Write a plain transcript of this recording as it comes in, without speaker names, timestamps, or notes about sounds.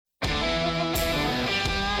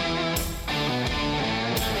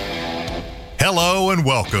Hello and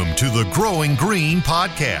welcome to the Growing Green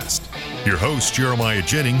podcast. Your host, Jeremiah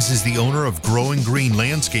Jennings, is the owner of Growing Green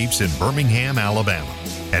Landscapes in Birmingham, Alabama,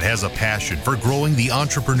 and has a passion for growing the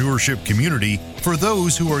entrepreneurship community for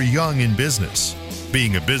those who are young in business.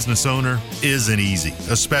 Being a business owner isn't easy,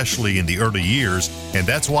 especially in the early years, and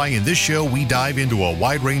that's why in this show we dive into a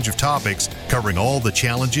wide range of topics covering all the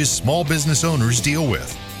challenges small business owners deal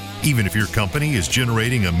with. Even if your company is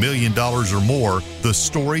generating $1 million or more, the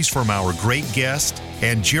stories from our great guest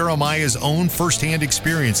and Jeremiah's own firsthand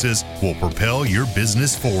experiences will propel your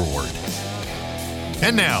business forward.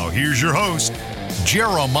 And now, here's your host,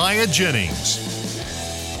 Jeremiah Jennings.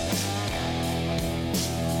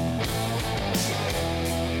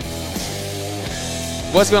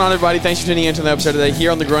 What's going on, everybody? Thanks for tuning in to the episode today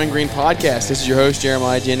here on the Growing Green podcast. This is your host,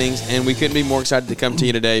 Jeremiah Jennings, and we couldn't be more excited to come to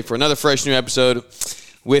you today for another fresh new episode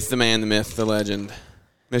with the man, the myth, the legend,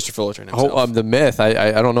 Mr. Fullerton himself. Oh, I'm the myth.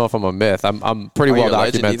 I don't know if I'm a myth. I'm pretty well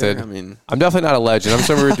documented. I'm definitely not a legend.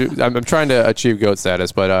 I'm trying to achieve GOAT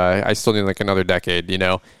status, but I still need like another decade, you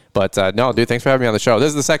know. But no, dude, thanks for having me on the show. This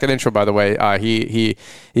is the second intro, by the way.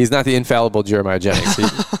 He's not the infallible Jeremiah Jennings.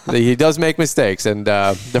 He does make mistakes, and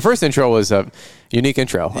the first intro was a unique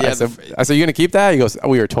intro. Yeah, I said, "You gonna keep that?" He goes,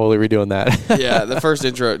 "We are totally redoing that." Yeah, the first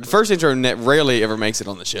intro rarely ever makes it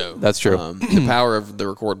on the show. That's true. The power of the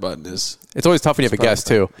record button is. It's always tough when you have a guest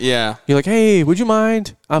too. Yeah, you're like, "Hey, would you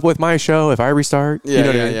mind with my show if I restart?" Yeah, you know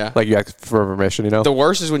what I mean? Yeah. Like you ask for permission. You know. The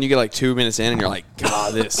worst is when you get like 2 minutes in and you're like,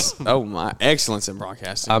 "God, this! Oh my, excellence in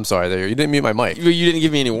broadcasting." I'm sorry, you didn't mute my mic. You didn't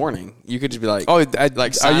give me any warning. You could just be like, "Oh,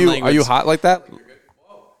 are you hot like that?"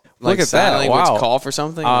 Like look at that! Wow, cough or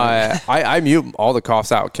something. I mute all the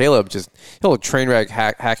coughs out. Caleb he'll train wreck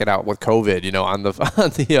hack it out with COVID, you know, on the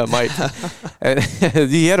mic. And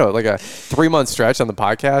he had a 3-month stretch on the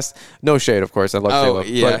podcast. No shade, of course. I love Caleb.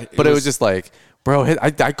 Yeah, but it was just like, bro,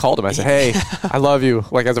 I called him. I said, "Hey, I love you,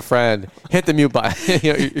 like as a friend. Hit the mute button.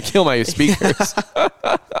 You kill my speakers."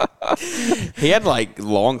 He had like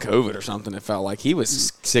long COVID or something. It felt like he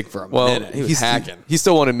was sick for a minute. He was hacking. He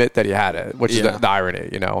still won't admit that he had it, which is the irony,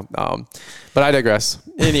 you know. But I digress.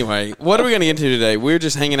 Anyway, what are we going to get into today? We're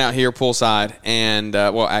just hanging out here poolside and,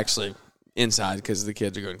 actually inside because the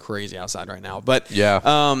kids are going crazy outside right now. But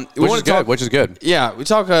yeah, which is good. Yeah, we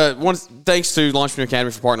talk. Thanks to Launchpreneur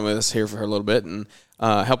Academy for partnering with us here for a little bit and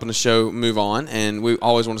helping the show move on. And we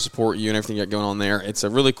always want to support you and everything you got going on there. It's a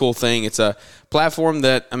really cool thing. It's a platform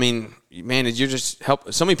that, I mean, man, you just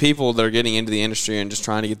help so many people that are getting into the industry and just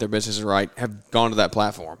trying to get their businesses right have gone to that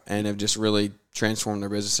platform and have just really transformed their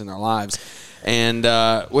business and their lives. And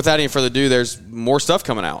without any further ado, there's more stuff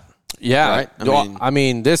coming out. Yeah,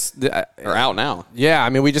 right? This are out now. Yeah, I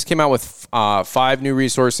mean, we just came out with 5 new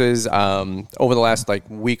resources over the last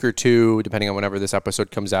week or two, depending on whenever this episode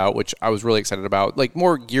comes out, which I was really excited about. Like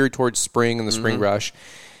more geared towards spring and the spring rush.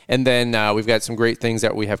 And then we've got some great things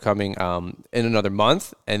that we have coming in another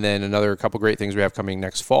month, and then another couple great things we have coming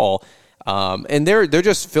next fall. And they're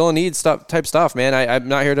just fill a need type stuff, man. I'm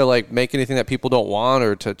not here to make anything that people don't want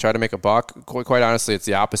or to try to make a buck. Quite honestly, it's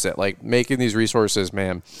the opposite. Like making these resources,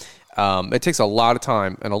 man. It takes a lot of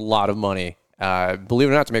time and a lot of money, believe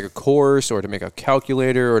it or not, to make a course or to make a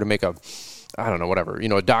calculator or to make a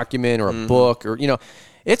document or a book or,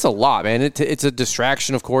 it's a lot, man. It's a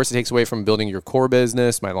distraction, of course. It takes away from building your core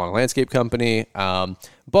business, my lawn landscape company.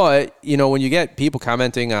 But, when you get people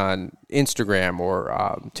commenting on Instagram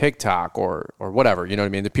or TikTok or whatever, you know what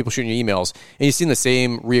I mean? The people shooting you emails and you've seen the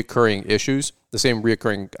same reoccurring issues, the same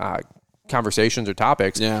reoccurring conversations or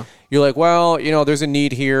topics. Yeah. You're like, well, there's a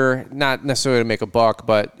need here, not necessarily to make a buck,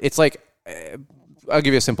 but it's like, I'll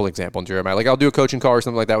give you a simple example, Jeremiah. I'll do a coaching call or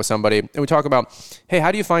something like that with somebody, and we talk about, hey,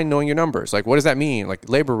 how do you find knowing your numbers? What does that mean? Like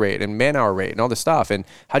labor rate and man-hour rate and all this stuff. And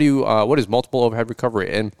how do you, what is multiple overhead recovery?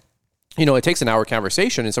 And, it takes an hour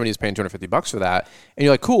conversation and somebody's paying $250 for that. And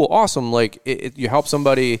you're like, cool, awesome. You help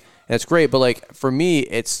somebody and it's great. But for me,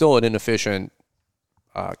 it's still an inefficient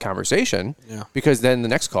conversation. Yeah. Because then the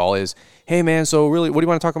next call is, hey man, so really, what do you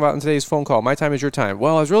want to talk about in today's phone call? My time is your time.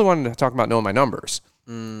 Well, I was really wanting to talk about knowing my numbers.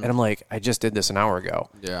 And I'm like, I just did this an hour ago.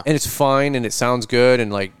 Yeah. And it's fine and it sounds good.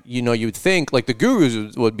 And you'd think the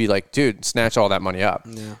gurus would be like, dude, snatch all that money up.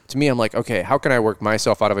 Yeah. To me, I'm like, okay, how can I work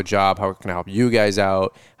myself out of a job? How can I help you guys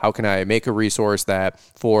out? How can I make a resource that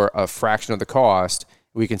for a fraction of the cost,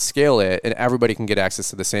 we can scale it and everybody can get access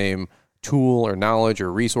to the same tool or knowledge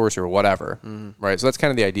or resource or whatever. Right. So that's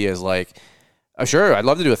kind of the idea is sure, I'd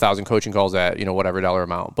love to do 1,000 coaching calls at, whatever dollar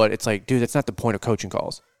amount, but it's like, dude, that's not the point of coaching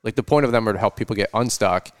calls. The point of them are to help people get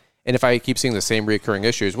unstuck. And if I keep seeing the same recurring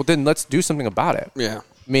issues, well, then let's do something about it. Yeah.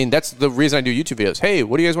 I mean, that's the reason I do YouTube videos. Hey,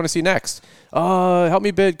 what do you guys want to see next? Help me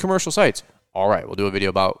bid commercial sites. all right, we'll do a video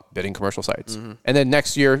about bidding commercial sites. And then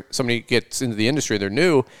next year, somebody gets into the industry, they're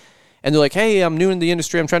new, and they're like, hey, I'm new in the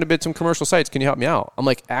industry. I'm trying to bid some commercial sites. Can you help me out? I'm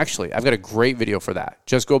like, actually, I've got a great video for that.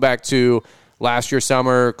 Just go back to last year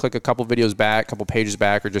summer, click a couple videos back, a couple pages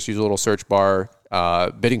back, or just use a little search bar,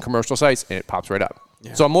 bidding commercial sites, and it pops right up.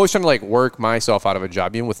 Yeah. So I'm always trying to like work myself out of a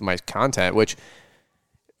job, even with my content, which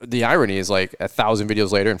the irony is like 1,000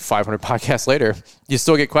 videos later and 500 podcasts later, you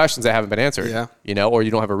still get questions that haven't been answered, or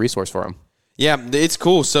you don't have a resource for them. Yeah, it's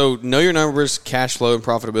cool. So Know Your Numbers Cash Flow and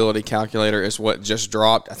Profitability Calculator is what just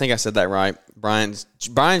dropped. I think I said that right. Brian's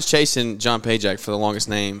chasing John Pajak for the longest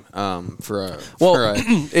name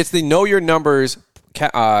it's the Know Your Numbers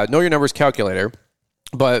Calculator.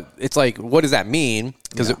 But it's like, what does that mean?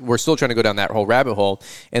 Because we're still trying to go down that whole rabbit hole.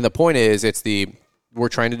 And the point is, we're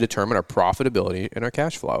trying to determine our profitability and our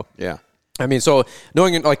cash flow. Yeah. I mean, so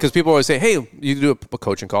knowing, like, because people always say, hey, you do a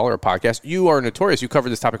coaching call or a podcast. You are notorious. You covered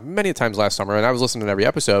this topic many times last summer, and I was listening to every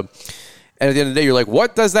episode. And at the end of the day, you're like,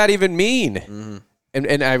 what does that even mean? Mm-hmm.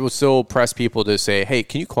 And I will still press people to say, hey,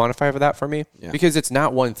 can you quantify that for me? Yeah. Because it's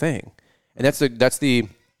not one thing. And that's the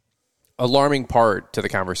alarming part to the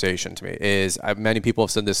conversation to me is many people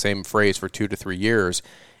have said the same phrase for 2 to 3 years.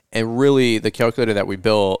 And really, the calculator that we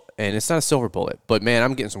built, and it's not a silver bullet, but man,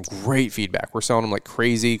 I'm getting some great feedback. We're selling them like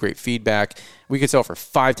crazy, great feedback. We could sell for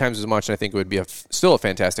 5 times as much, and I think it would be still a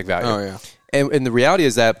fantastic value. Oh, yeah. And the reality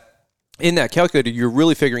is that in that calculator, you're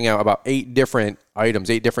really figuring out about 8 different items,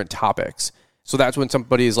 8 different topics. So that's when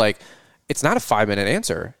somebody is like, it's not a 5-minute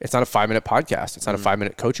answer. It's not a 5-minute podcast. It's not a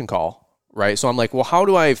 5-minute coaching call, right? So I'm like, well, how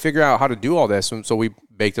do I figure out how to do all this? And so we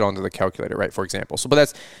baked it onto the calculator, right, for example. So,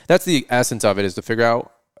 but that's the essence of it, is to figure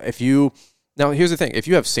out now here's the thing. If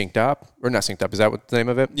you have Synced Up, or not Synced Up, is that what the name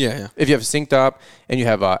of it? Yeah. If you have Synced Up and you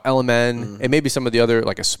have LMN and maybe some of the other,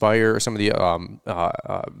 like Aspire or some of the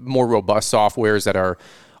more robust softwares that are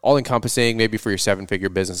all encompassing, maybe for your 7-figure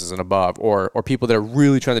businesses and above, or people that are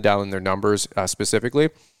really trying to dial in their numbers specifically,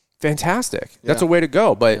 fantastic. That's a way to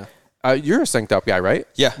go. But you're a Synced Up guy, right?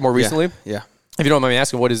 Yeah. More recently? Yeah. If you don't mind me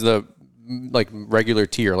asking, what is the regular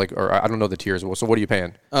tier, or I don't know the tiers. So what are you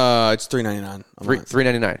paying? It's $3.99.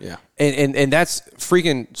 $3.99. Yeah, and that's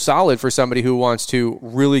freaking solid for somebody who wants to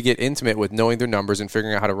really get intimate with knowing their numbers and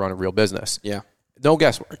figuring out how to run a real business. Yeah, no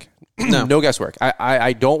guesswork. No guesswork.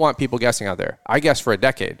 I don't want people guessing out there. I guessed for a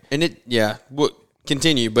decade, and we'll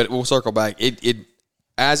continue, but we'll circle back. It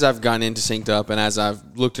as I've gotten into Synced Up and as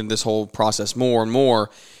I've looked into this whole process more and more.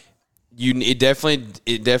 It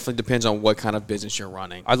definitely depends on what kind of business you're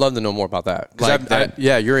running. I'd love to know more about that.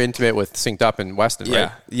 You're intimate with Synced Up and Weston,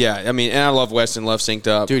 right? Yeah. I mean, and I love Weston, love Synced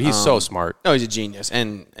Up. Dude, he's so smart. No, he's a genius,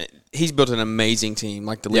 and he's built an amazing team.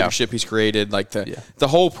 Like the leadership he's created, like the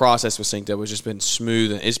whole process with Synced Up has just been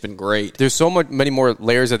smooth, and it's been great. There's many more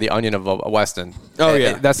layers of the onion of Weston. Oh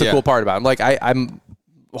yeah, that's the cool part about him. Like I'm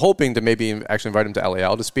hoping to maybe actually invite him to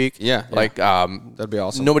LAL to speak. Yeah. That'd be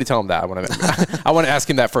awesome. Nobody tell him that. I want to ask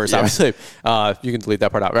him that first, obviously. You can delete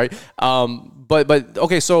that part out, right? But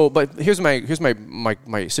okay, but here's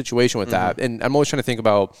my situation with that. And I'm always trying to think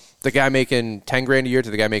about the guy making $10,000 a year to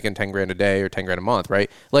the guy making $10,000 a day or $10,000 a month, right?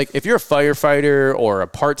 Like if you're a firefighter or a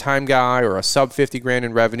part-time guy or a sub $50,000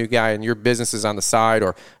 in revenue guy and your business is on the side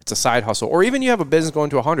or it's a side hustle, or even you have a business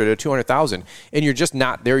going to 100 or 200,000 and you're just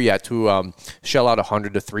not there yet to shell out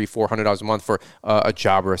 $100 to $300-$400 a month for a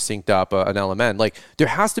job or a Synced Up, an LMN. Like there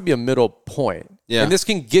has to be a middle point. Yeah. And this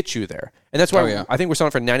can get you there. And that's why I think we're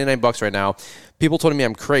selling for $99 right now. People told me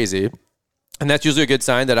I'm crazy. And that's usually a good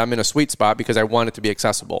sign that I'm in a sweet spot because I want it to be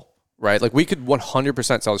accessible, right? Like we could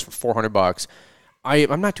 100% sell this for $400.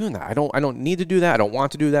 I'm not doing that. I don't need to do that. I don't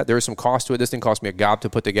want to do that. There is some cost to it. This thing cost me a gob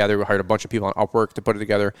to put together. We hired a bunch of people on Upwork to put it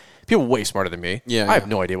together. People way smarter than me. I have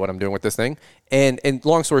no idea what I'm doing with this thing. And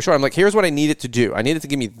long story short, I'm like, here's what I need it to do. I need it to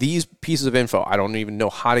give me these pieces of info. I don't even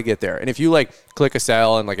know how to get there. And if you like click a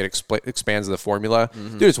cell and like it expands the formula,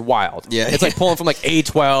 dude, it's wild. Yeah, it's like pulling from like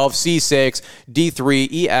A12, C6, D3,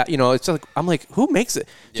 E. It's like I'm like, who makes it?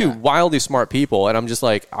 Dude, wildly smart people. And I'm just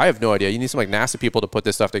like, I have no idea. You need some like NASA people to put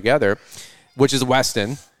this stuff together. Which is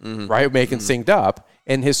Weston, right, making Synced Up,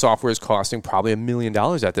 and his software is costing probably $1 million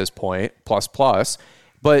at this point, plus.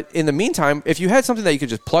 But in the meantime, if you had something that you could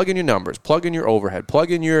just plug in your numbers, plug in your overhead,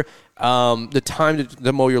 plug in your the time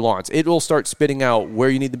to mow your lawns, it will start spitting out where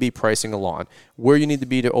you need to be pricing a lawn, where you need to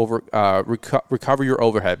be to recover your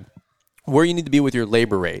overhead, where you need to be with your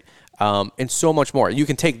labor rate. And so much more. You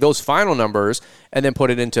can take those final numbers and then put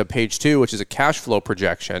it into page 2, which is a cash flow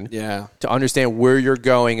projection. Yeah. To understand where you're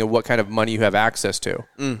going and what kind of money you have access to.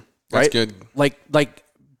 Right? That's good. Like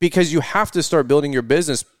because you have to start building your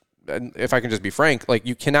business. And if I can just be frank, like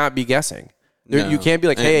you cannot be guessing. You can't be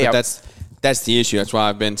like, hey, That's the issue. That's why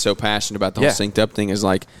I've been so passionate about the whole synced up thing. Is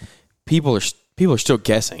like people are still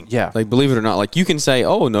guessing. Yeah. Like, believe it or not, like you can say,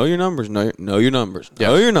 "Oh, know your numbers, know your numbers,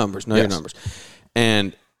 know your numbers, know your numbers,"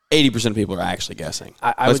 and 80% of people are actually guessing.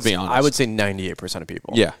 Let's be honest. I would say 98% of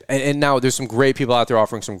people. Yeah. And now there's some great people out there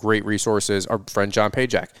offering some great resources. Our friend John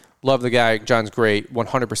Pajak. Love the guy. John's great.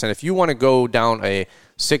 100%. If you want to go down a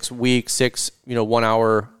 6-week, 1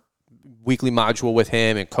 hour weekly module with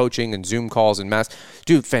him and coaching and Zoom calls and mass,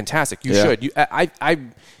 dude, fantastic. You should.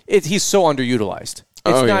 He's so underutilized.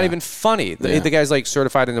 It's not even funny. The guy's like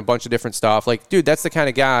certified in a bunch of different stuff. Like, dude, that's the kind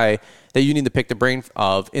of guy that you need to pick the brain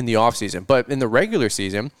of in the off season. But in the regular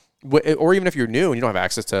season, or even if you're new and you don't have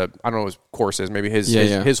access to, I don't know, his courses, maybe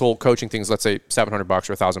his whole coaching things, let's say $700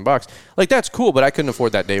 or $1,000, like that's cool, but I couldn't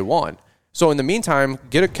afford that day one. So in the meantime,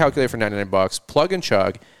 get a calculator for $99, plug and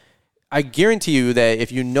chug. I guarantee you that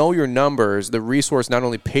if you know your numbers, the resource not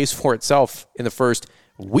only pays for itself in the first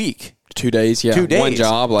week, 2 days, 2 days. One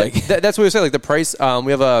job, like that's what we say. Like the price,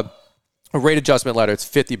 we have a rate adjustment letter. It's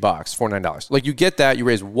 $50, $49. Like you get that, you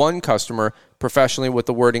raise one customer professionally with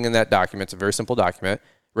the wording in that document. It's a very simple document.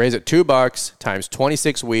 Raise it $2 times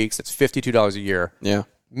 26 weeks. That's $52 a year. Yeah,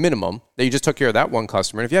 minimum. That you just took care of that one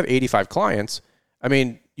customer. And if you have 85 clients, I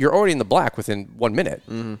mean, you're already in the black within 1 minute.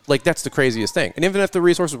 Mm-hmm. Like that's the craziest thing. And even if the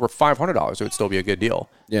resources were $500, it would still be a good deal.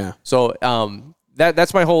 Yeah. So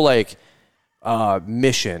that's my whole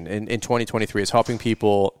mission in 2023 is helping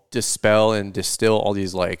people dispel and distill all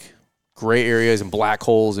these like gray areas and black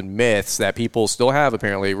holes and myths that people still have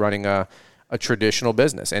apparently running a traditional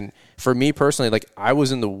business. And for me personally, like I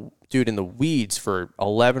was in the weeds for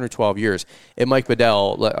 11 or 12 years. And Mike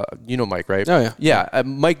Bedell, you know Mike, right? Oh yeah. Yeah.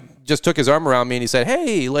 Mike just took his arm around me and he said,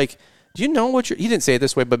 "Hey, like, do you know what he didn't say it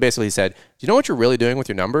this way, but basically he said, do you know what you're really doing with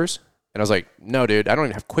your numbers?" And I was like, "No, dude, I don't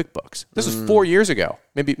even have QuickBooks." This was 4 years ago,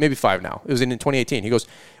 maybe 5 now. It was in 2018. He goes,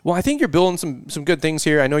 "Well, I think you're building some good things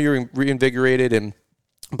here. I know you're reinvigorated and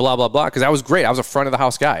blah, blah, blah." Because I was great. I was a front of the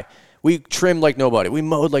house guy. We trimmed like nobody. We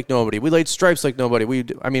mowed like nobody. We laid stripes like nobody. We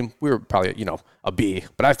were probably, a B,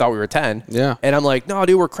 but I thought we were 10. Yeah. And I'm like, "No,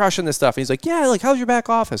 dude, we're crushing this stuff." And he's like, "Yeah, like, how's your back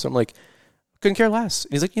office?" I'm like, "Couldn't care less."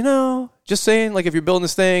 And he's like, just saying, like, if you're building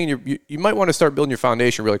this thing, you might want to start building your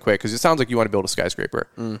foundation really quick because it sounds like you want to build a skyscraper.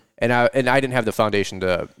 Mm. And I didn't have the foundation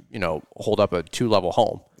to, hold up a 2-level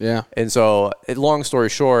home. Yeah. And so, long story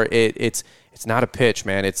short, it's not a pitch,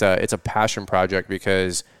 man. It's a passion project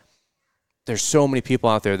because there's so many people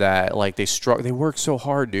out there that like they work so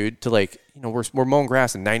hard, dude, to like, we're mowing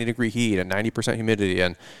grass in 90-degree heat and 90% humidity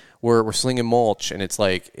and we're slinging mulch and it's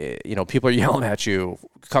like, people are yelling at you,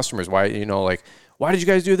 customers, why did you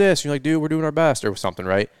guys do this? And you're like, "Dude, we're doing our best," or something,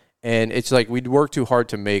 right? And it's like we'd work too hard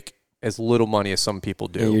to make as little money as some people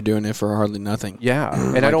do. Yeah, you're doing it for hardly nothing. Yeah.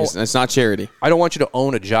 And it's not charity. I don't want you to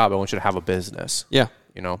own a job. I want you to have a business. Yeah.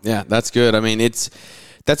 Yeah, that's good. I mean,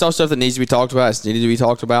 that's all stuff that needs to be talked about. It's needed to be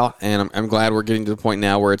talked about, and I'm glad we're getting to the point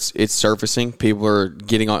now where it's surfacing. People are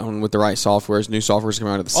getting on with the right softwares. New softwares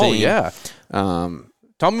coming out of the scene. Oh, yeah.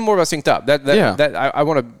 Tell me more about Synced Up. I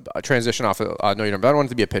want to transition off of Know Your Number. I don't want it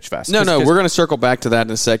to be a pitch fest. No, we're going to circle back to that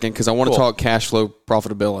in a second because I want to talk cash flow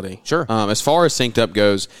profitability. Sure. As far as Synced Up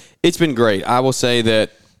goes, it's been great. I would say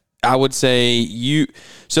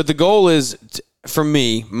so the goal is, for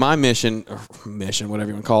me, my mission, whatever you want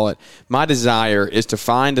to call it, my desire is to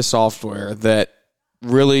find a software that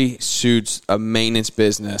really suits a maintenance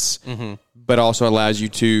business, but also allows you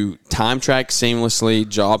to time track seamlessly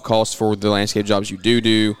job costs for the landscape jobs you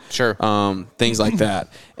do. Sure. Things like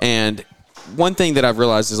that. And one thing that I've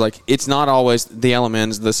realized is like it's not always the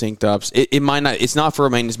LMNs, the Synced Ups. It might not. It's not for a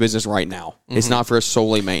maintenance business right now. Mm-hmm. It's not for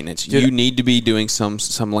solely maintenance. Dude, you need to be doing some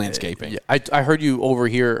landscaping. I heard you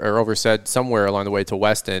oversaid somewhere along the way to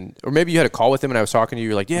Weston, or maybe you had a call with him and I was talking to you.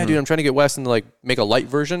 You're like, "Yeah, dude, I'm trying to get Weston to like make a light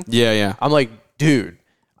version." Yeah. I'm like, "Dude,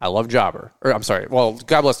 I love Jobber." Or I'm sorry. Well,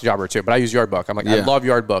 God bless Jobber too, but I use Yardbook. I'm like, I love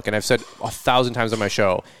Yardbook, and I've said 1,000 times on my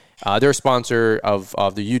show, they're a sponsor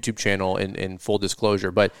of the YouTube channel in full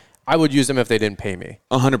disclosure, but I would use them if they didn't pay me.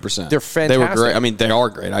 100%. They're fantastic. They were great. I mean, they are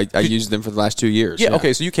great. I used them for the last 2 years. Yeah.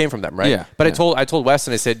 Okay. So you came from them, right? Yeah. But I told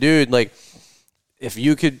Weston, I said, "Dude, like, if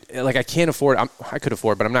you could, like, I can't afford. I could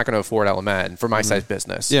afford, but I'm not going to afford LMN for my size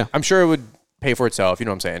business. Yeah. I'm sure it would pay for itself. You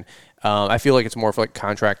know what I'm saying? I feel like it's more for like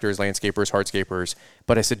contractors, landscapers, hardscapers.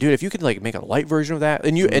 But I said, dude, if you could like make a light version of that,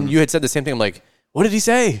 and you had said the same thing. I'm like, what did he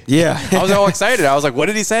say? Yeah. I was all excited. I was like, what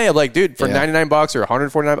did he say? I'm like, dude, for $99 or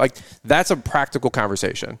 $149, like that's a practical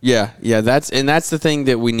conversation. Yeah. That's the thing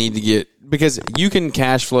that we need to get, because you can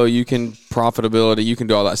cash flow, you can profitability, you can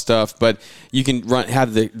do all that stuff, but you can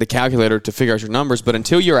have the calculator to figure out your numbers. But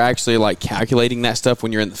until you're actually like calculating that stuff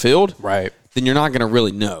when you're in the field, right, then you're not going to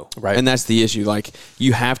really know. Right. And that's the issue. Like,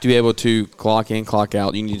 you have to be able to clock in, clock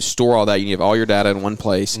out. You need to store all that. You need to have all your data in one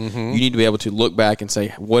place. You need to be able to look back and say,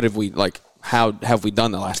 what have we, like, how have we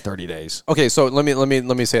done the last 30 days? Okay, so let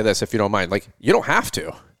me say this, if you don't mind. Like, you don't have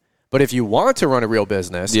to. But if you want to run a real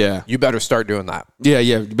business, you better start doing that. Yeah,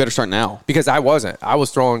 you better start now. Because I wasn't. I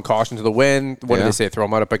was throwing caution to the wind. What did they say? Throw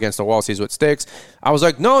them up against the wall, sees what sticks. I was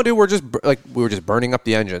like, no, dude, we were just burning up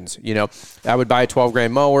the engines. You know, I would buy a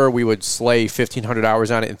 $12,000 mower. We would slay 1,500 hours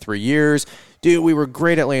on it in 3 years. Dude, we were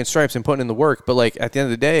great at laying stripes and putting in the work. But like at the end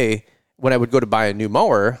of the day, when I would go to buy a new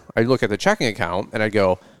mower, I'd look at the checking account and I'd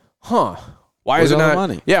go, why is it not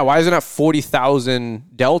money? Yeah, why is it not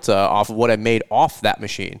 40,000 delta off of what I made off that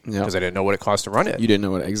machine? Because I didn't know what it cost to run it. You didn't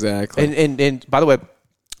know what exactly. And by the way,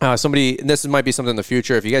 somebody, and this might be something in the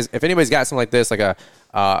future. If anybody's got something like this, like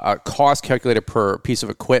a cost calculator per piece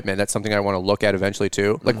of equipment, that's something I want to look at eventually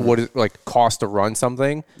too. Like what is like cost to run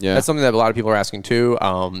something? Yeah, that's something that a lot of people are asking too.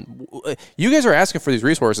 You guys are asking for these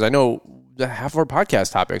resources. I know half of our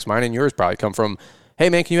podcast topics, mine and yours, probably come from, hey,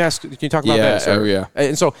 man, can you talk about this?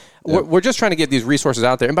 And so we're just trying to get these resources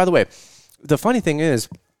out there. And by the way, the funny thing is,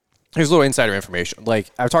 here's a little insider information. Like,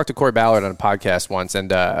 I talked to Corey Ballard on a podcast once,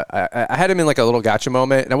 and I had him in like a little gotcha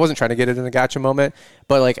moment, and I wasn't trying to get it in a gotcha moment,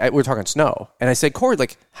 but like we were talking snow, and I said, Corey,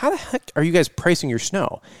 like, how the heck are you guys pricing your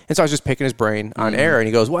snow? And so I was just picking his brain on air, and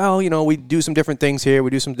he goes, well, you know, we do some different things here, we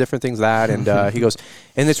do some different things that, and he goes,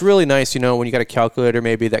 and it's really nice, you know, when you got a calculator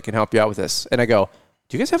maybe that can help you out with this. And I go,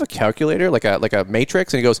 do you guys have a calculator, like a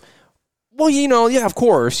matrix? And he goes, well, you know, yeah, of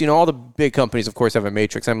course. You know, all the big companies, of course, have a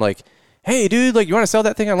matrix. I'm like, hey, dude, like, you want to sell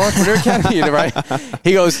that thing on Launchpreneur Academy, right?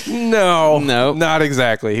 He goes, no, not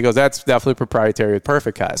exactly. He goes, that's definitely proprietary with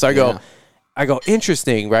Perfect Cut. So I go,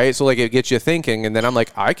 interesting, right? So, like, it gets you thinking. And then I'm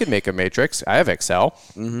like, I could make a matrix. I have Excel.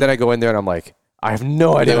 Then I go in there and I'm like, I have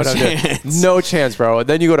no idea what I'm doing. No chance, bro. And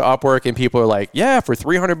then you go to Upwork and people are like, yeah, for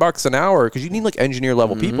 $300 an hour, because you need like engineer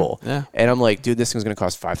level people. Yeah. And I'm like, dude, this thing's going to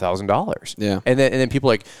cost $5,000. Yeah. And then people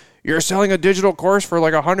are like, you're selling a digital course for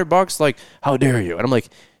like $100? Like, how dare you? And I'm like,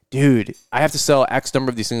 dude, I have to sell X number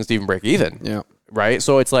of these things to even break even. Yeah. Right.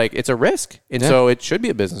 So it's like, it's a risk. And so it should be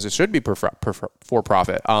a business. It should be for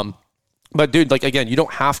profit. But dude, like, again, you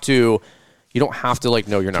don't have to like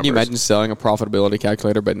know your numbers. Can you imagine selling a profitability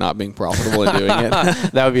calculator but not being profitable and doing it?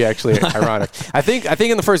 That would be actually ironic. I think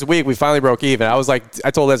in the first week we finally broke even. I was like,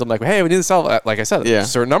 I told Liz, I'm like, hey, we need to sell, like I said, a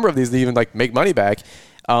certain number of these to even like make money back.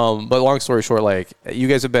 But long story short, like, you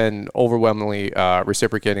guys have been overwhelmingly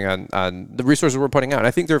reciprocating on the resources we're putting out. And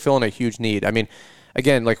I think they're filling a huge need. I mean,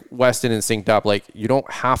 again, like Weston and Synced Up, like, you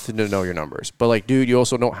don't have to know your numbers, but like, dude, you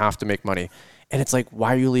also don't have to make money. And it's like,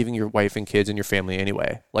 why are you leaving your wife and kids and your family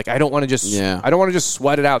anyway? Like, I don't want to just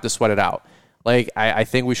sweat it out to sweat it out. Like, I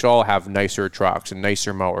think we should all have nicer trucks and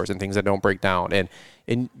nicer mowers and things that don't break down. And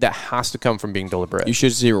that has to come from being deliberate. You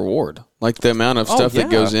should see reward. Like, the amount of stuff that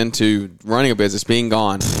goes into running a business, being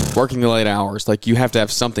gone, working the late hours. Like, you have to have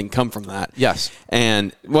something come from that. Yes.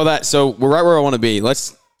 And, well, so we're right where I want to be.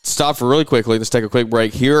 Let's stop for really quickly. Let's take a quick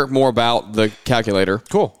break. Hear more about the calculator.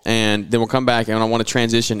 Cool. And then we'll come back, and I want to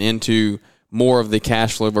transition into more of the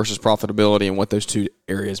cash flow versus profitability and what those two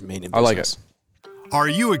areas mean in business. I like it. Are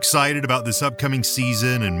you excited about this upcoming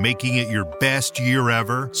season and making it your best year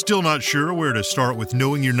ever? Still not sure where to start with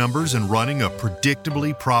knowing your numbers and running a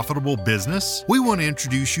predictably profitable business? We want to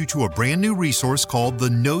introduce you to a brand new resource called the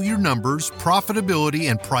Know Your Numbers Profitability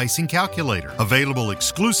and Pricing Calculator, available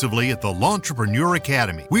exclusively at the Launchpreneur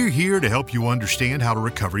Academy. We're here to help you understand how to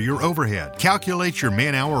recover your overhead, calculate your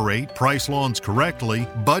man-hour rate, price lawns correctly,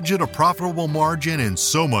 budget a profitable margin, and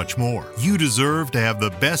so much more. You deserve to have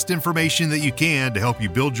the best information that you can to help you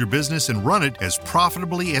build your business and run it as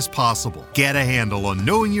profitably as possible. Get a handle on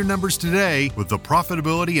knowing your numbers today with the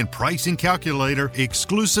Profitability and Pricing Calculator,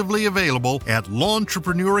 exclusively available at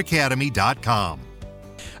LaunchpreneurAcademy.com.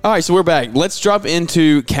 All right, so we're back. Let's drop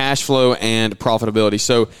into cash flow and profitability.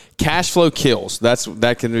 So cash flow kills.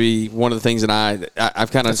 That can be one of the things that I've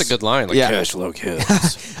kind of... That's a good line. Like, cash flow kills.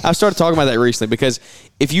 I've started talking about that recently because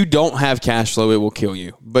if you don't have cash flow, it will kill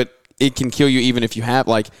you. But it can kill you even if you have,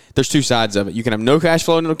 like, there's two sides of it. You can have no cash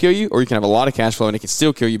flow and it'll kill you, or you can have a lot of cash flow and it can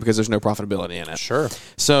still kill you because there's no profitability in it. Sure.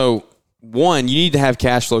 So, one, you need to have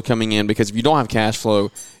cash flow coming in, because if you don't have cash flow,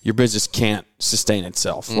 your business can't sustain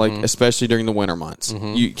itself, like, especially during the winter months.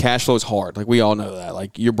 Cash flow is hard. Like, we all know that.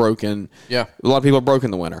 Like, you're broken. Yeah. A lot of people are broke in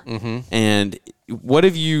the winter. And what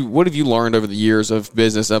have you learned over the years of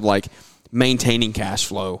business of, like, maintaining cash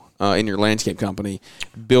flow in your landscape company,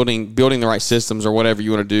 building the right systems or whatever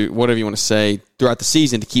you want to do, whatever you want to say throughout the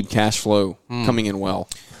season to keep cash flow coming in well?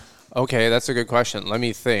 Okay, that's a good question. Let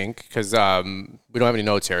me think, because we don't have any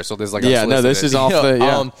notes here. So there's like this is off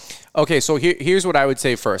the okay, so here's what I would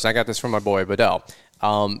say first. I got this from my boy Bedell.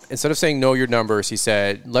 Instead of saying know your numbers, he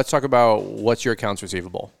said, let's talk about what's your accounts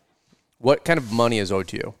receivable. What kind of money is owed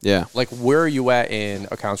to you? Yeah. Like, where are you at in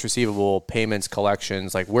accounts receivable, payments,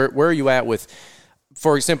 collections? Like, where are you at with,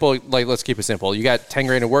 for example, like, let's keep it simple. You got 10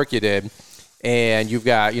 grand of work you did, and you've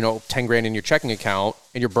got, 10 grand in your checking account,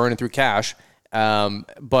 and you're burning through cash,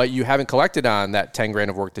 but you haven't collected on that 10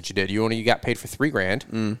 grand of work that you did. You got paid for 3 grand,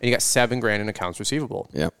 and you got 7 grand in accounts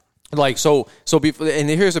receivable. Yep. Like, and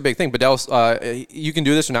here's a big thing. Bedell, you can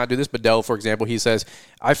do this or not do this. Bedell, for example, he says,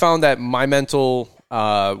 I found that my mental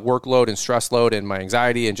workload and stress load and my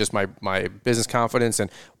anxiety and just my business confidence and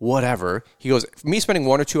whatever, he goes, me spending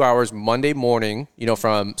 1 or 2 hours Monday morning,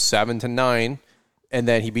 from 7 to 9, and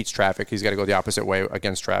then he beats traffic. He's got to go the opposite way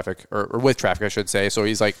against traffic, or with traffic, I should say. So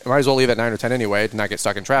he's like, I might as well leave at 9 or 10 anyway to not get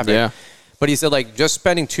stuck in traffic. Yeah. But he said, like, just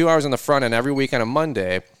spending 2 hours on the front end every week on a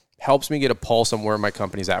Monday helps me get a pulse on where my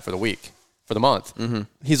company's at for the week, for the month. Mm-hmm.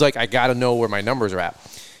 He's like, I got to know where my numbers are at.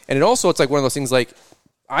 And it's like one of those things, like,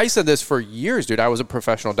 I said this for years, dude. I was a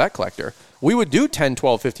professional debt collector. We would do 10,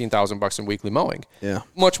 12, 15,000 bucks in weekly mowing. Yeah.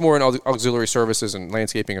 Much more in auxiliary services and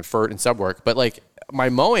landscaping and FERT and sub work. But like my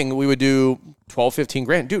mowing, we would do 12, 15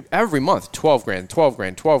 grand. Dude, every month, 12 grand, 12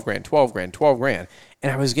 grand, 12 grand, 12 grand, 12 grand.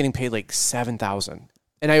 And I was getting paid like 7,000.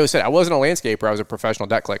 And I always said, I wasn't a landscaper. I was a professional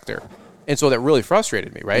debt collector. And so that really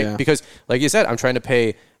frustrated me, right? Yeah. Because like you said, I'm trying to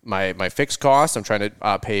pay my fixed costs. I'm trying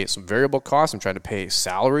to pay some variable costs. I'm trying to pay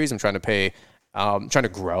salaries. I'm trying to pay... trying to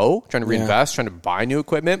grow, trying to reinvest, trying to buy new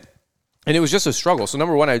equipment. And it was just a struggle. So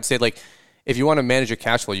number one, I would say, like, if you want to manage your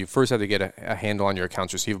cash flow, you first have to get a handle on your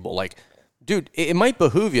accounts receivable. Like, dude, it might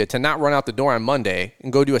behoove you to not run out the door on Monday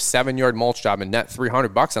and go do a 7-yard mulch job and net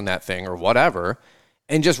 $300 on that thing or whatever,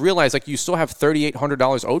 and just realize, like, you still have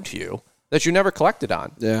 $3,800 owed to you that you never collected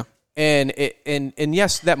on. Yeah. And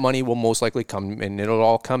yes, that money will most likely come and it'll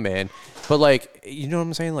all come in. But like, you know what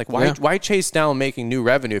I'm saying? Like, why chase down making new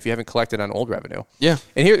revenue if you haven't collected on old revenue? Yeah.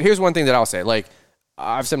 And here's one thing that I'll say. Like,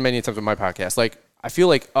 I've said many times on my podcast, like, I feel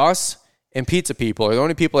like us and pizza people are the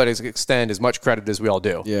only people that extend as much credit as we all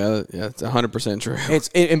do. Yeah, it's 100% true.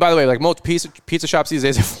 And by the way, like, most pizza shops these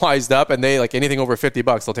days are wised up, and they, like, anything over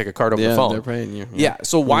 $50, they'll take a card over the phone. They're paying you. Yeah.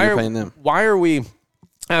 So why are we?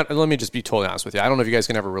 Let me just be totally honest with you. I don't know if you guys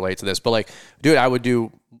can ever relate to this, but like, dude, I would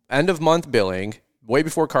do end of month billing way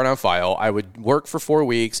before card on file. I would work for 4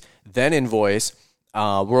 weeks, then invoice. We're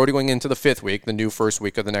already going into the 5th week, the new first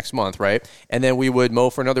week of the next month, right? And then we would mow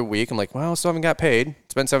for another week. I'm like, well, still haven't got paid.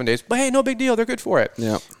 It's been 7 days, but hey, no big deal. They're good for it.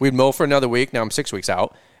 Yeah. We'd mow for another week. Now I'm 6 weeks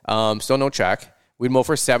out. Still no check. We'd mow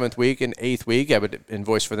for 7th week and 8th week. I would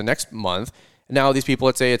invoice for the next month. Now these people,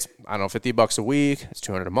 let's say it's, I don't know, $50 a week. It's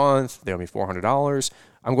 $200 a month. They owe me $400.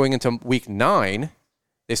 I'm going into week 9.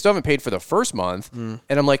 They still haven't paid for the first month. And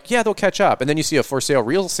I'm like, yeah, they'll catch up. And then you see a for sale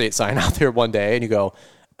real estate sign out there one day and you go,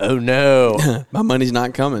 oh no. My money's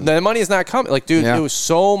not coming. The money is not coming. Like, dude, It was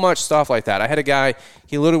so much stuff like that. I had a guy,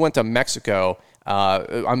 he literally went to Mexico.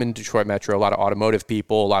 I'm in Detroit Metro, a lot of automotive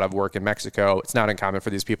people, a lot of work in Mexico. It's not uncommon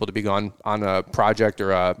for these people to be gone on a project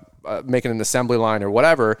or making an assembly line or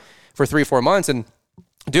whatever for 3-4 months. And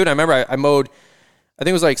dude, I remember I mowed, I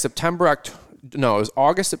think it was like it was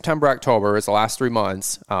August, September, October. It's the last 3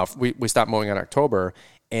 months. We stopped mowing in October.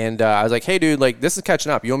 And I was like, hey, dude, like, this is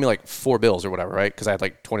catching up. You owe me like 4 bills or whatever, right? Because I had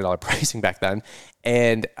like $20 pricing back then.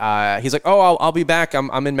 And he's like, oh, I'll be back.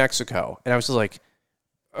 I'm in Mexico. And I was just like,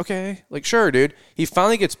 okay, like, sure, dude. He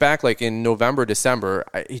finally gets back like in November, December.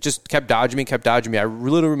 He just kept dodging me. I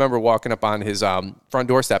really remember walking up on his front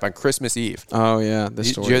doorstep on Christmas Eve. Oh, yeah.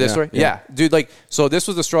 This story. Did you hear this story? Yeah. Dude, like, so this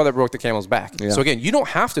was the straw that broke the camel's back. Yeah. So again, you don't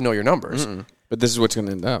have to know your numbers. But this is what's going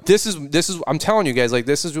to end up. This is, I'm telling you guys, like,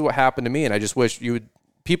 this is what happened to me. And I just wish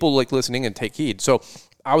people like listening and take heed. So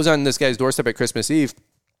I was on this guy's doorstep at Christmas Eve.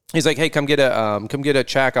 He's like, hey, come get a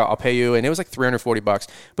check. I'll pay you. And it was like $340.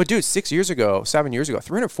 But dude, 7 years ago,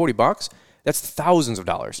 $340, that's thousands of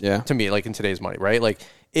dollars to me, like in today's money, right? Like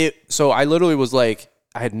so I literally was like,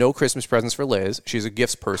 I had no Christmas presents for Liz. She's a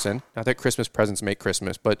gifts person. Not that Christmas presents make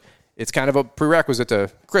Christmas, but it's kind of a prerequisite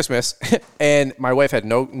to Christmas. And my wife had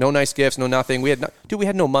no nice gifts, no nothing. We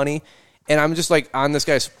had no money. And I'm just like on this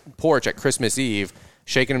guy's porch at Christmas Eve,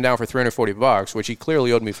 shaking him down for $340, which he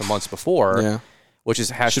clearly owed me for months before. Yeah. Which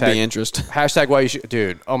is hashtag should be interest. Hashtag why you should,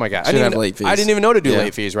 dude. Oh my god, I didn't have late fees. I didn't even know to do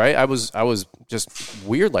late fees. Right? I was just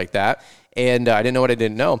weird like that, and I didn't know what I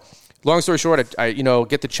didn't know. Long story short, I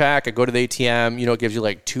get the check. I go to the ATM. It gives you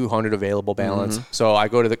like $200 available balance. Mm-hmm. So I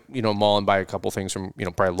go to the mall and buy a couple things from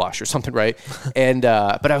probably Lush or something, right? And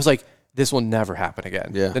but I was like, this will never happen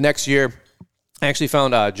again. Yeah. The next year, I actually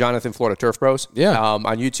found Jonathan Florida Turf Bros. Yeah. On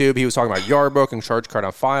YouTube. He was talking about yard book and charge card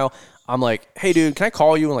on file. I'm like, hey, dude, can I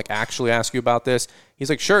call you and like actually ask you about this? He's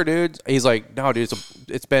like, sure, dude. He's like, no, dude,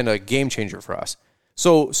 it's been a game changer for us.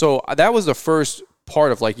 So that was the first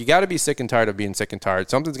part of like, you got to be sick and tired of being sick and tired.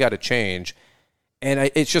 Something's got to change.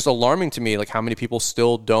 And it's just alarming to me, like how many people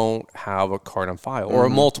still don't have a card on file or a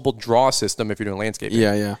multiple draw system if you're doing landscaping.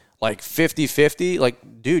 Yeah. Like 50-50,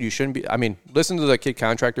 like, dude, you shouldn't be. I mean, listen to the Kid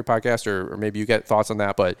Contractor podcast or maybe you get thoughts on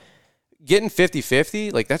that, but getting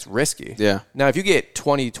 50-50, like, that's risky. Yeah. Now, if you get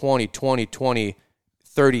 20-20, 20-20,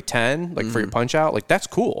 30-10, like, for your punch out, like, that's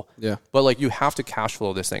cool. Yeah. But, like, you have to cash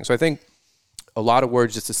flow this thing. So I think a lot of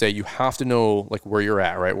words just to say you have to know, like, where you're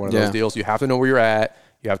at, right? One of those deals. You have to know where you're at.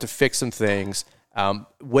 You have to fix some things.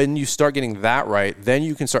 When you start getting that right, then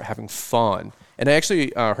you can start having fun. And I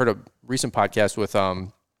actually heard a recent podcast with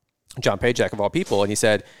John Pajak, of all people, and he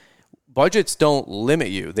said, budgets don't limit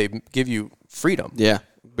you. They give you freedom. Yeah,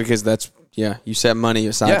 because you set money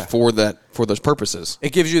aside for those purposes.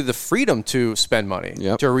 It gives you the freedom to spend money,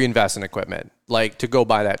 to reinvest in equipment, like to go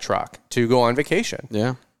buy that truck, to go on vacation.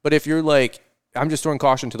 Yeah. But if you're like, I'm just throwing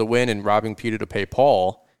caution to the wind and robbing Peter to pay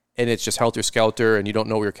Paul, and it's just helter-skelter and you don't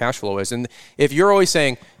know where your cash flow is. And if you're always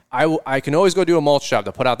saying, I can always go do a mulch job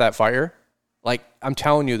to put out that fire, like, I'm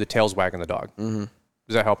telling you, the tail's wagging the dog. Mm-hmm.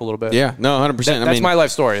 Does that help a little bit? Yeah, no, 100%. That's my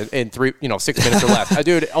life story in 6 minutes or less.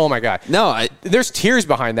 Dude, oh my God. No, there's tears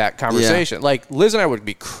behind that conversation. Yeah. Like, Liz and I would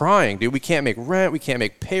be crying, dude. We can't make rent. We can't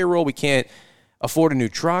make payroll. We can't afford a new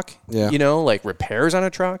truck. Yeah. You know, like repairs on a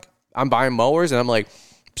truck. I'm buying mowers, and I'm like,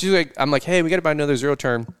 hey, we got to buy another zero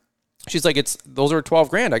turn. She's like, those are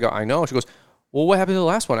 $12,000. I go, I know. She goes, well, what happened to the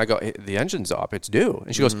last one? I go, hey, the engine's up. It's due.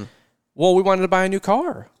 And she goes, well, we wanted to buy a new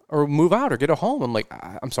car or move out or get a home. I'm like,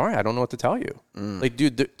 I'm sorry, I don't know what to tell you. Like,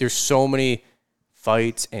 dude, there's so many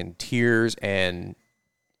fights and tears and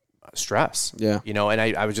stress. Yeah. You know, and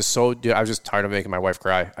I was just I was just tired of making my wife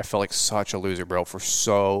cry. I felt like such a loser, bro, for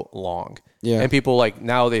so long. Yeah. And people, like,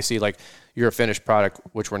 now they see, like, you're a finished product,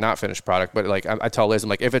 which we're not finished product. But, like, I tell Liz, I'm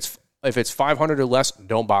like, if it's 500 or less,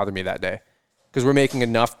 don't bother me that day. Because we're making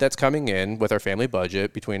enough that's coming in with our family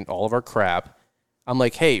budget between all of our crap. I'm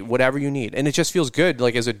like, hey, whatever you need. And it just feels good,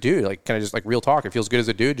 like, as a dude. Like, kind of just, like, real talk. It feels good as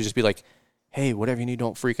a dude to just be like, hey, whatever you need,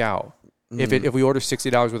 don't freak out. If we order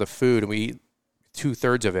 $60 worth of food and we eat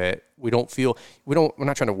 2/3 of it, we're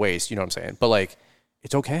not trying to waste, you know what I'm saying? But, like,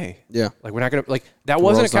 it's okay. Yeah. Like, we're not going to, like, that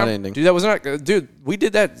wasn't dude, we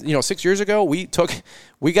did that, 6 years ago. We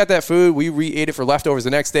got that food, we ate it for leftovers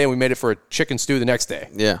the next day, and we made it for a chicken stew the next day.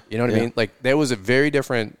 Yeah. You know what I mean? Like, that was a very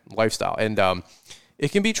different lifestyle. And,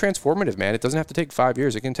 it can be transformative, man. It doesn't have to take 5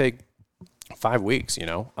 years. It can take 5 weeks, Does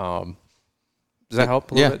that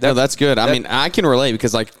help a little bit? No, that's good. I mean, I can relate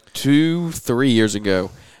because like 2-3 years ago,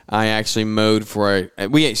 I actually mowed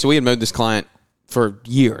we had mowed this client for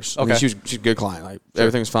years. Okay. I mean, she was a good client. Like,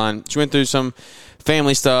 everything was fine. She went through some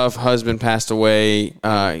family stuff. Husband passed away.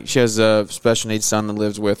 She has a special needs son that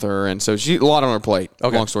lives with her. And so she a lot on her plate,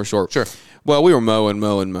 long story short. Sure. Well, we were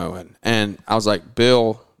mowing. And I was like,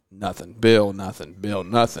 Bill, nothing. Bill,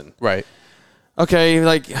 nothing. Right. Okay,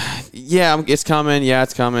 like, yeah, it's coming. Yeah,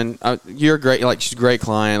 it's coming. You're great. Like, she's a great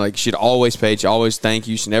client. Like, she'd always pay. She always thank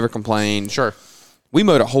you. She never complained. Sure. We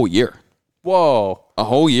mowed a whole year. Whoa. A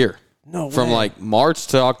whole year. No way. From like March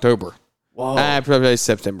to October. Whoa. Probably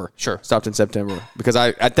September. Sure. Stopped in September because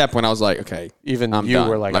at that point I was like, okay, even I'm you done.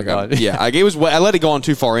 were like yeah. Like, it was. I let it go on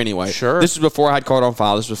too far anyway. Sure. This was before I had card on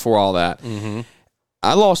file. This was before all that. Mm-hmm.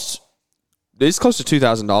 I lost. It's close to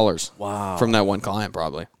 $2,000. Wow. From that one client,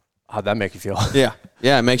 probably. How'd that make you feel? Yeah.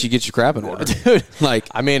 Yeah, it makes you get your crap in order. Dude. Like,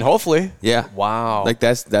 I mean, hopefully. Yeah. Wow. Like,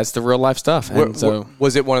 that's the real life stuff. And so,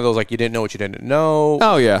 was it one of those, like, you didn't know what you didn't know?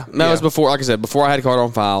 Oh, yeah. No, it was before, like I said, before I had a card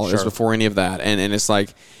on file. It was before any of that. And it's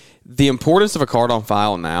like, the importance of a card on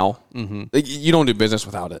file now, like, you don't do business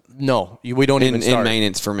without it. No. We don't even start. In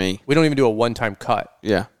maintenance for me. We don't even do a one-time cut.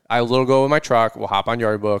 Yeah. I'll go with my truck. We'll hop on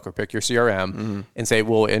Yardbook or pick your CRM and say,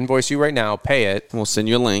 we'll invoice you right now, pay it. We'll send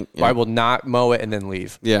you a link. Yeah. I will not mow it and then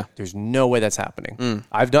leave. Yeah. There's no way that's happening.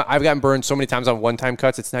 I've gotten burned so many times on one-time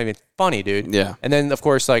cuts. It's not even funny, dude. Yeah. And then, of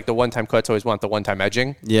course, like, the one-time cuts always want the one-time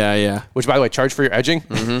edging. Yeah, yeah. Which, by the way, charge for your edging.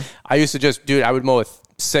 I used to I would mow a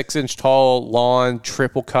 6-inch tall lawn,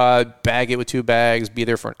 triple cut, bag it with 2 bags, be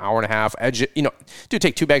there for an hour and a half, edge it,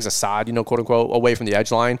 take 2 bags of sod, quote unquote, away from the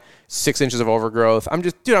edge line, 6 inches of overgrowth. I'm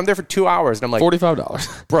there for 2 hours and I'm like,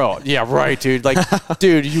 $45. Bro, yeah, right, dude. Like,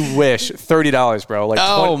 dude, you wish. $30, bro. Like,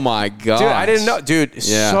 oh my God. Dude, I didn't know. Dude,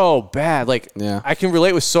 so bad. Like, I can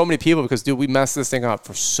relate with so many people because, dude, we messed this thing up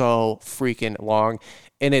for so freaking long.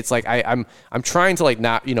 And it's like I'm trying to like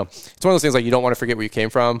not, it's one of those things like you don't want to forget where you came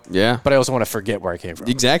from. Yeah. But I also want to forget where I came from.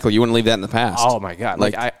 Exactly. You want to leave that in the past. Oh my God.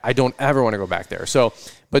 Like I don't ever want to go back there. So,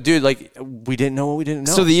 but dude, like we didn't know what we didn't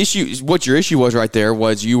know. So the issue, what your issue was right there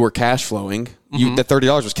was you were cash flowing. That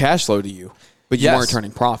 $30 was cash flow to you. But you weren't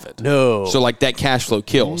turning profit. No. So, like, that cash flow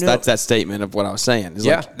kills. No. That's that statement of what I was saying. It's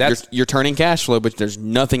like you're turning cash flow, but there's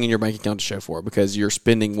nothing in your bank account to show for it because you're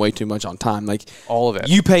spending way too much on time. Like, all of it.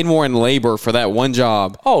 You paid more in labor for that one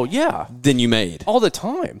job. Oh, yeah. Than you made. All the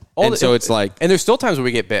time. So it's like... And there's still times where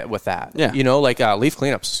we get bit with that. Yeah. Like leaf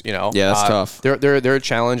cleanups, Yeah, that's tough. They're a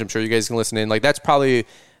challenge. I'm sure you guys can listen in. Like, that's probably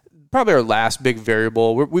our last big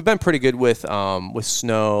variable. We've been pretty good with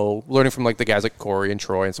snow, learning from like the guys like Corey and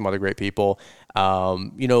Troy and some other great people.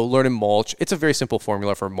 Learning mulch. It's a very simple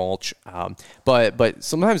formula for mulch. But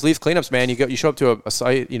sometimes leaf cleanups, man, you show up to a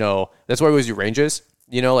site, that's why we always do ranges.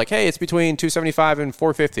 Like, hey, it's between 275 and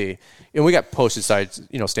 450. And we got posted sized,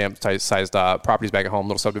 stamp sized properties back at home,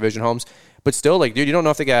 little subdivision homes. But still, like, dude, you don't know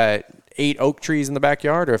if they got 8 oak trees in the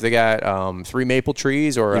backyard or if they got 3 maple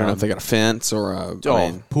trees or... You don't know if they got a fence or a...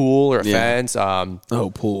 pool or a fence.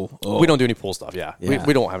 Pool. Oh. We don't do any pool stuff, yeah.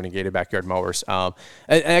 We don't have any gated backyard mowers. And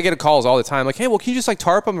I get calls all the time like, hey, well, can you just like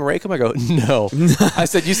tarp them and rake them? I go, no. I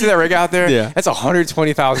said, you see that rig out there? Yeah. That's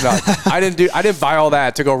 $120,000. I didn't buy all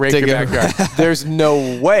that to go rake your backyard. There's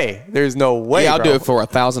no way. There's no way, I'll do it for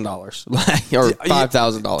 $1,000 or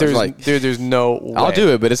 $5,000. There's no way. I'll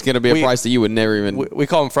do it, but it's going to be a price that you would never even... We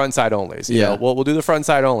call them front and side only. So, we'll do the front and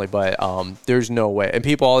side only, but there's no way. And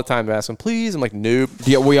people all the time ask them, please. I'm like, nope.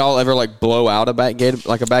 Yeah, we all ever like blow out a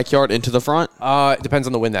backyard into the front? It depends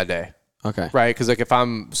on the wind that day. Okay. Right? Because like if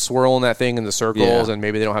I'm swirling that thing in the circles and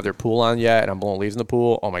maybe they don't have their pool on yet and I'm blowing leaves in the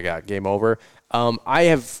pool, oh my God, game over. I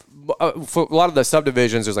have... for a lot of the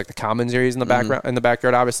subdivisions, there's like the commons areas in the background, in the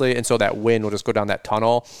backyard, obviously, and so that wind will just go down that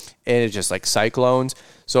tunnel, and it's just like cyclones.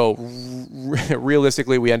 So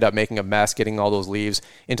realistically, we end up making a mess getting all those leaves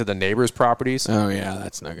into the neighbors' properties. Oh yeah,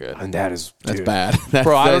 that's no good. And that's bad,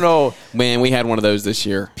 bro. I don't know, man. We had one of those this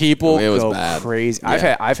year. People it was go bad. crazy.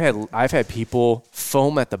 Yeah. I've had people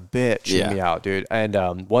foam at the bit shooting me out, dude.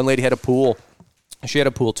 And one lady had a pool. She had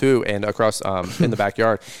a pool too, and across in the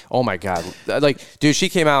backyard. Oh my God! Like, dude, she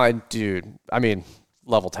came out and, dude, I mean,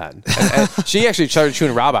 level 10. And she actually started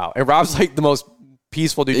chewing Rob out, and Rob's like the most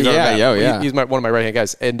peaceful dude you've ever met. Yeah. He's one of my right hand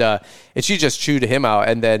guys, and she just chewed him out,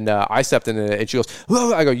 and then I stepped in it, and she goes,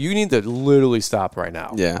 "Whoa!" I go, "You need to literally stop right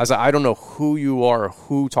now." Yeah. I was like, I don't know who you are or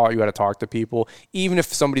who taught you how to talk to people. Even if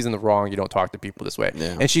somebody's in the wrong, you don't talk to people this way.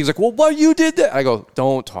 Yeah. And she's like, "Well, what you did that?" I go,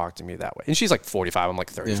 "Don't talk to me that way." And she's like 45, I'm like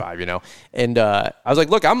 35, And I was like,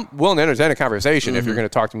 "Look, I'm willing to entertain a conversation if you're going to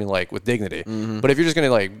talk to me like with dignity. But if you're just going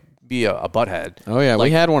to like be a butthead." Oh yeah, like,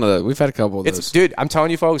 we had one of those. We've had a couple of those. Dude, I'm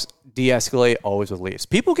telling you, folks. De-escalate always with leaves.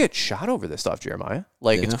 People get shot over this stuff, Jeremiah.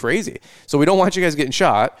 Like, it's crazy. So we don't want you guys getting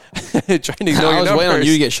shot. Trying to ignore I was waiting on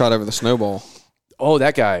you to get shot over the snowball. Oh,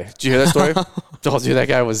 that guy. Did you hear that story? Oh, dude, that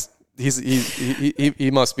guy was...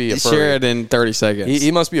 He must be a furry. Share it in 30 seconds. He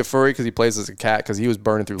must be a furry because he plays as a cat because he was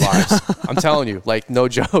burning through lives. I'm telling you, like, no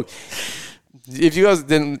joke. If you guys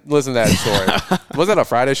didn't listen to that story, was that a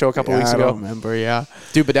Friday show a couple weeks ago? I don't remember, yeah.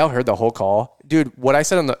 Dude, Bedell heard the whole call. Dude, what I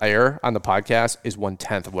said on the air, on the podcast, is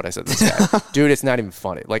 1/10 of what I said to this guy. Dude, it's not even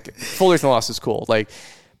funny. Like, Fullerton loss is cool. Like,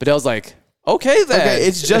 Bedell's like, okay then. Okay,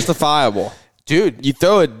 it's justifiable. Dude,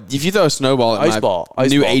 if you throw a snowball at my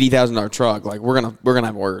new $80,000 truck, like we're gonna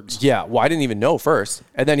have words. Yeah, well, I didn't even know first,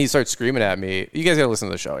 and then he starts screaming at me. You guys gotta listen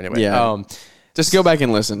to the show anyway. Yeah. Just go back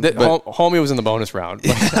and listen. Homie was in the bonus round.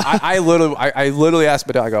 I literally asked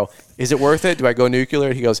Bedell, I go, is it worth it? Do I go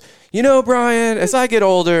nuclear? He goes, Brian, as I get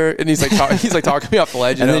older, and he's like talking me off the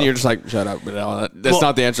ledge. And then you're just like, shut up, Bedell. That's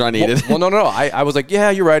not the answer I needed. Well, no. I was like, yeah,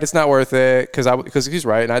 you're right. It's not worth it because he's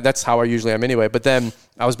right, and that's how I usually am anyway. But then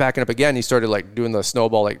I was backing up again. He started like doing the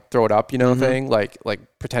snowball, like throw it up, thing, like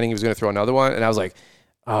pretending he was going to throw another one, and I was like,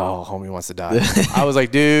 oh, homie wants to die. I was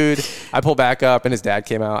like, dude, I pulled back up and his dad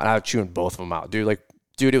came out and I was chewing both of them out.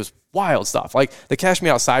 Dude, it was wild stuff. Like the Cash Me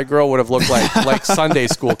Outside girl would have looked like Sunday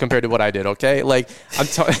school compared to what I did. Okay. Like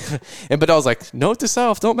but I was like, note to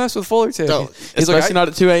self, don't mess with Fullerton. He's especially like, not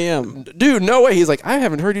at 2 a.m. Dude, no way. He's like, I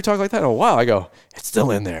haven't heard you talk like that in a while. I go, it's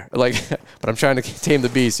still in there. Like, but I'm trying to tame the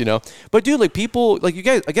beast, but dude, like people, like you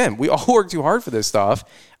guys, again, we all work too hard for this stuff.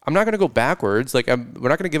 I'm not going to go backwards. Like we're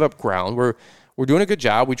not going to give up ground. We're doing a good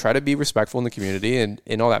job. We try to be respectful in the community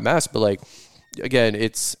and all that mess. But like, again,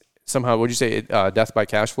 it's somehow, what'd you say? Death by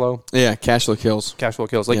cash flow? Yeah. Cash flow kills. Cash flow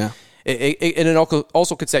kills. Like, yeah. And it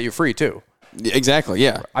also could set you free too. Exactly.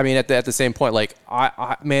 Yeah. I mean, at the same point, like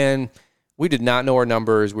man, we did not know our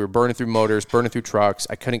numbers. We were burning through motors, burning through trucks.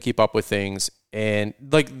 I couldn't keep up with things. And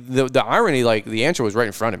like the irony, like the answer was right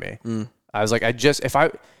in front of me. I was like, and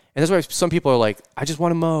that's why some people are like, I just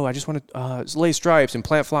want to mow. I just want to lay stripes and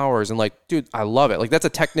plant flowers. And like, dude, I love it. Like that's a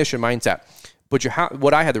technician mindset. But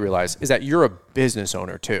what I had to realize is that you're a business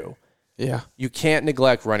owner too. Yeah. You can't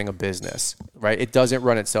neglect running a business, right? It doesn't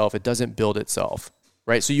run itself. It doesn't build itself,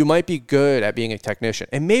 right? So you might be good at being a technician,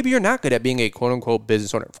 and maybe you're not good at being a quote unquote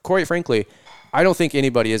business owner. Quite frankly, I don't think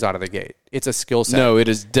anybody is out of the gate. It's a skill set. No, it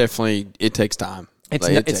is definitely, it takes time. It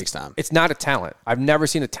takes time. It's not a talent. I've never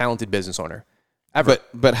seen a talented business owner ever.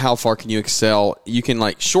 But how far can you excel? You can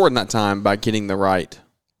like shorten that time by getting the right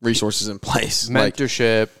resources in place.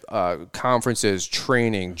 Mentorship, conferences,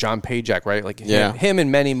 training, John Pajak, right? Like him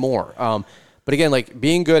and many more. But again, like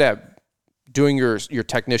being good at doing your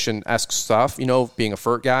technician-esque stuff, being a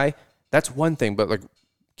FERT guy, that's one thing. But like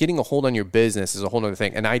getting a hold on your business is a whole other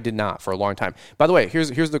thing. And I did not for a long time. By the way, here's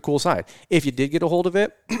the cool side. If you did get a hold of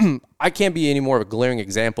it, I can't be any more of a glaring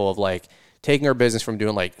example of like taking our business from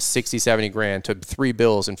doing like 60, 70 grand to 3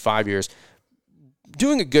 bills in 5 years.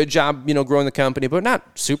 Doing a good job, growing the company, but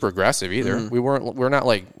not super aggressive either. We're not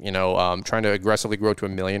like, trying to aggressively grow to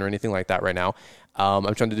 $1 million or anything like that right now.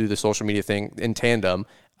 I'm trying to do the social media thing in tandem.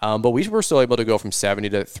 But we were still able to go from 70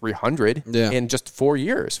 to 300 in just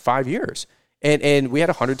 5 years. And we had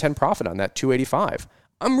 110 profit on that, 285.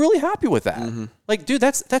 I'm really happy with that. Like, dude,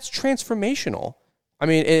 that's transformational. I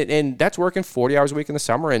mean, and that's working 40 hours a week in the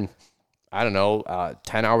summer and I don't know,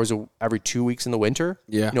 10 hours every 2 weeks in the winter.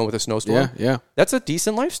 Yeah. With a snowstorm. Yeah. That's a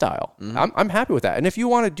decent lifestyle. I'm happy with that. And if you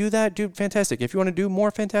want to do that, dude, fantastic. If you want to do more,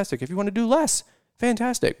 fantastic. If you want to do less,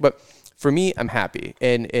 fantastic. But for me, I'm happy.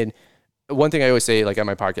 And one thing I always say, like on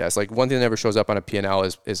my podcast, like one thing that never shows up on a P&L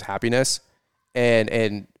is happiness.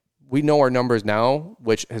 And we know our numbers now,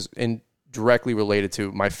 which has directly related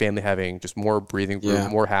to my family having just more breathing room,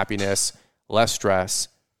 more happiness, less stress,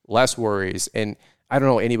 less worries. And I don't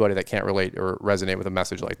know anybody that can't relate or resonate with a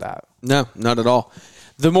message like that. No, not at all.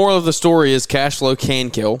 The moral of the story is cash flow can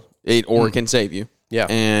kill it or it can save you. Yeah.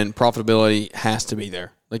 And profitability has to be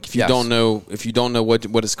there. Like if you don't know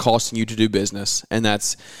what it's costing you to do business, and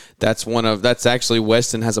that's actually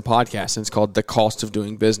Weston has a podcast and it's called The Cost of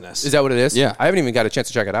Doing Business. Is that what it is? Yeah. I haven't even got a chance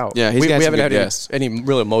to check it out. Yeah, we haven't had guests. any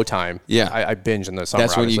really mow time. Yeah. I binge in the summer.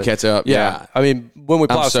 That's when you catch up. Yeah. I mean, when we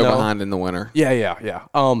plow I'm so snow, behind in the winter. Yeah.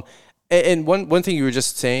 And one thing you were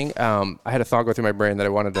just saying, I had a thought go through my brain that I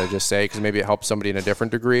wanted to just say because maybe it helps somebody in a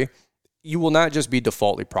different degree. You will not just be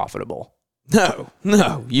defaultly profitable.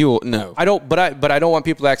 No, you will no. I don't. But I don't want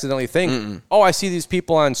people to accidentally think, oh, I see these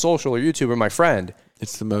people on social or YouTube are my friend.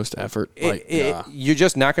 It's the most effort. You're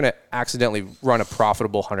just not going to accidentally run a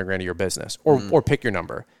profitable $100,000 of your business or pick your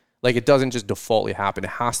number. Like it doesn't just defaultly happen. It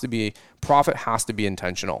has to be profit has to be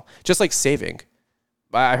intentional. Just like saving.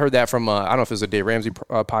 I heard that from I don't know if it was a Dave Ramsey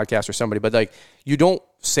podcast or somebody, but like you don't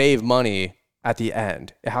save money at the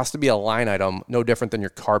end. It has to be a line item, no different than your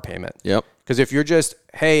car payment. Yep. Because if you're just,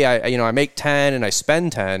 hey, I make 10 and I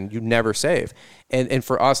spend 10, you never save. And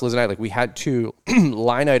for us, Liz and I, like we had to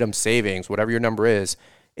line item savings, whatever your number is.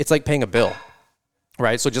 It's like paying a bill,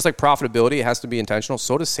 right? So just like profitability, it has to be intentional.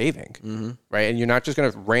 So does saving, right? And you're not just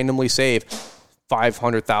going to randomly save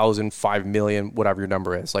 500,000, 5 million, whatever your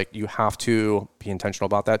number is. Like you have to be intentional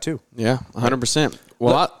about that too. Yeah, 100%.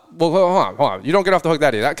 Well, hold on. You don't get off the hook that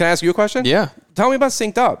day. Can I ask you a question? Yeah. Tell me about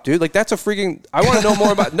Synced Up, dude. Like that's a freaking. I want to know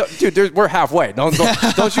more about. No, dude, we're halfway. Don't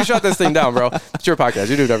you shut this thing down, bro. It's your podcast.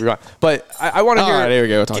 You do whatever you want. But I want to hear. All right, here we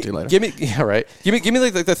go. We'll talk to you later. Give me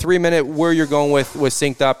like the 3-minute where you're going with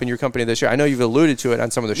Synced Up and your company this year. I know you've alluded to it on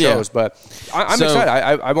some of the shows, but I'm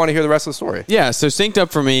excited. I want to hear the rest of the story. Yeah. So Synced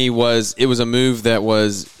Up for me was a move that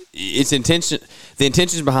was. Its intention, the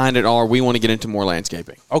intentions behind it are we want to get into more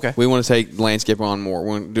landscaping. Okay. We want to take landscaping on more. We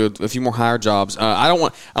want to do a few more higher jobs. I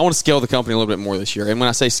want to scale the company a little bit more this year. And when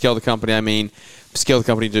I say scale the company, I mean scale the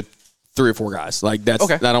company to 3 or 4 guys. Like that's,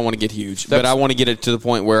 okay. I don't want to get huge, but I want to get it to the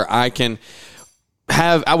point where I can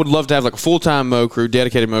I would love to have like a full-time mow crew,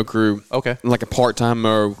 dedicated mow crew. Okay. Like a part-time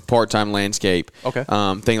mow, part-time landscape. Okay.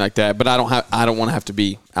 Thing like that. But I don't want to have to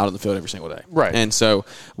be out in the field every single day. Right. And so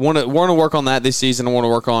want to work on that this season. I want to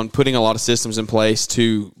work on putting a lot of systems in place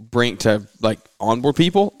to onboard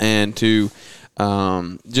people and to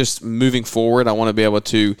just moving forward. I want to be able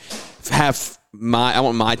to have I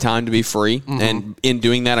want my time to be free, and in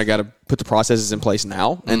doing that, I got to put the processes in place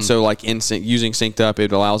now. And so, like using Synced Up,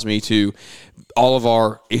 it allows me to all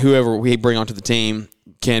of whoever we bring onto the team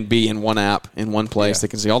can be in one app, in one place. They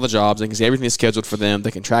can see all the jobs. They can see everything that's scheduled for them.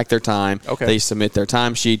 They can track their time. Okay. They submit their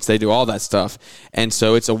timesheets. They do all that stuff. And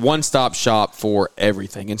so it's a one-stop shop for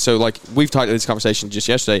everything. And so, like we've talked about this conversation just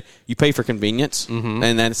yesterday, you pay for convenience,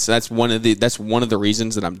 and that's one of the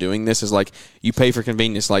reasons that I'm doing this is like you pay for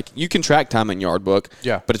convenience. Like you can track time in Yardbook,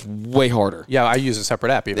 but it's way harder. Yeah, I use a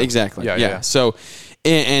separate app even. Exactly. Yeah. So.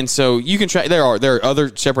 And so you can track. There are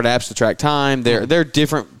other separate apps to track time. There are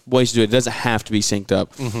different ways to do it. It doesn't have to be synced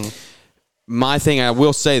up. My thing, I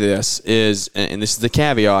will say this is, and this is the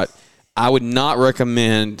caveat. I would not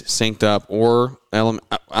recommend synced up or Element.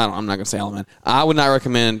 I'm not going to say Element. I would not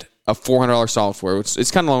recommend a $400 software. It's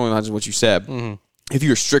kind of along the lines of what you said. If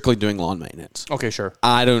you're strictly doing lawn maintenance, okay, sure.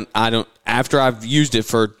 I don't. After I've used it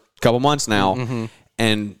for a couple months now,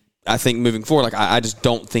 and I think moving forward, like I just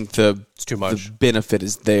don't think it's too much. The benefit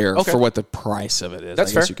is there for what the price of it is.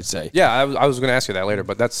 That's I guess fair. you could say. Yeah, I was going to ask you that later,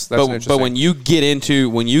 but that's interesting. But when you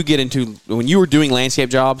were doing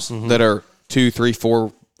landscape jobs that are 2, 3,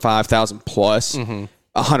 4, 5,000 plus,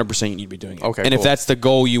 100% you need to be doing it. Okay, and if that's the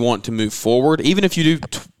goal you want to move forward, even if you do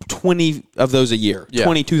 20 of those a year,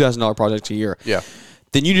 $22,000 projects a year,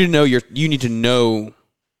 then you need to know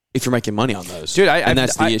if you're making money on those. Dude,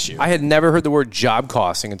 that's the issue. I had never heard the word job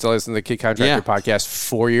costing until I listened to the Kid Contractor podcast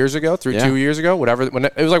 4 years ago, 2 years ago, whatever. When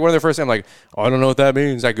it was like one of the first things, I'm like, I don't know what that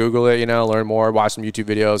means. I Google it, learn more, watch some YouTube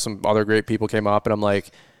videos. Some other great people came up, and I'm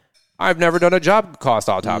like, I've never done a job cost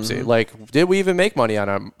autopsy. Like, did we even make money on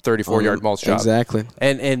a 34-yard mulch job? Exactly.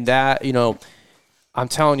 And that, I'm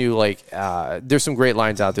telling you, like, there's some great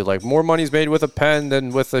lines out there, like, more money's made with a pen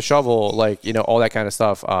than with a shovel, like, all that kind of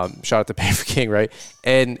stuff. Shout out to Paper King, right?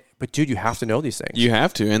 But, dude, you have to know these things. You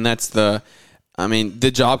have to, and that's the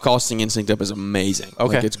job costing in Synced Up is amazing.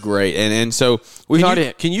 Okay. Like, it's great. And so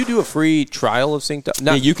can you do a free trial of Synced Up?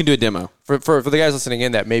 Yeah, you can do a demo. For the guys listening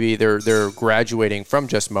in that maybe they're graduating from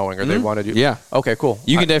just mowing or they want to do. Yeah. Okay, cool.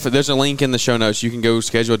 You can definitely, there's a link in the show notes. You can go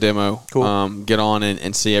schedule a demo. Cool. Get on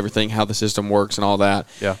and see everything, how the system works and all that.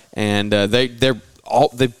 Yeah. And they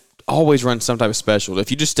always run some type of special.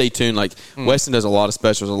 If you just stay tuned, like Weston does a lot of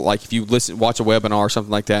specials. Like if you watch a webinar or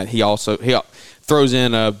something like that, he throws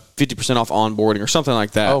in a 50% off onboarding or something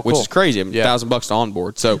like that, which is crazy. $1,000 to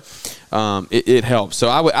onboard. So it helps. So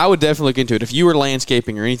I would definitely look into it. If you were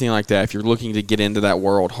landscaping or anything like that, if you're looking to get into that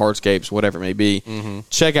world, hardscapes, whatever it may be,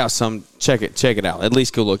 check it out. At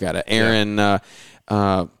least go look at it. Aaron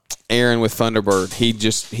with Thunderbird, he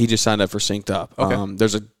just signed up for Synced Up.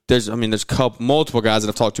 Okay. There's multiple guys that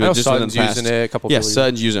I've talked to. I know just Sutton's using it. A couple people.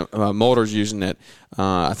 Sutton's using it. Mulder's using it.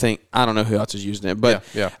 I don't know who else is using it, but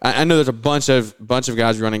I know there's a bunch of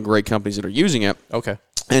guys running great companies that are using it. Okay.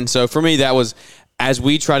 And so for me, that was as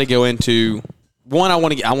we try to go into one. I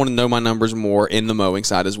want to know my numbers more in the mowing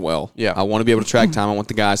side as well. Yeah. I want to be able to track time. I want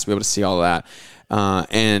the guys to be able to see all that.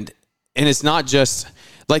 And it's not just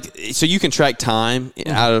like so you can track time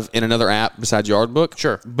in another app besides Yardbook.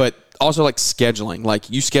 Sure, but also like scheduling, like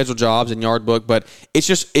you schedule jobs in Yardbook, but it's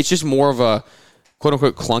just more of a quote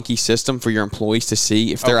unquote clunky system for your employees to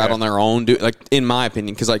see if they're out on their own. Like in my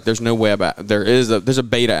opinion, because like there's no web app, there's a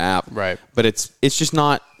beta app, right? But it's just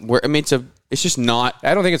not where it's just not.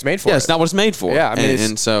 I don't think it's made for. Yeah, it's not what it's made for. Yeah, I mean,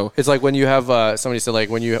 and so it's like when you have somebody said like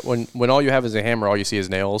when all you have is a hammer, all you see is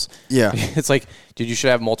nails. Yeah, it's like, dude, you should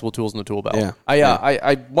have multiple tools in the tool belt. Yeah,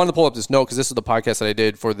 I wanted to pull up this note because this is the podcast that I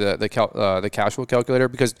did for the cash flow calculator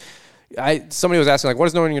because. Somebody was asking, like, what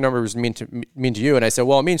does knowing your numbers mean to you? And I said,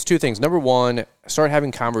 well, it means two things. Number one, start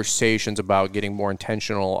having conversations about getting more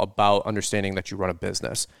intentional about understanding that you run a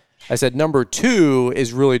business. I said, number two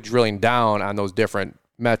is really drilling down on those different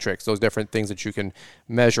metrics, those different things that you can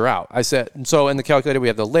measure out. I said, so in the calculator, we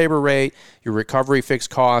have the labor rate, your recovery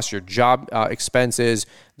fixed costs, your job expenses,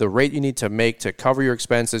 the rate you need to make to cover your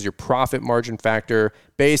expenses, your profit margin factor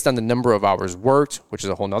based on the number of hours worked, which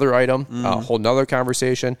is a whole nother item, a whole nother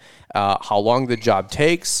conversation, how long the job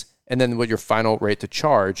takes, and then what your final rate to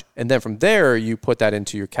charge. And then from there, you put that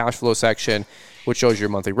into your cash flow section, which shows your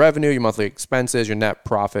monthly revenue, your monthly expenses, your net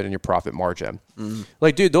profit, and your profit margin.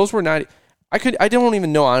 Like, dude, those were not... I don't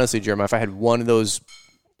even know, honestly, Jeremiah, if I had one of those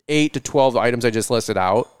 8 to 12 items I just listed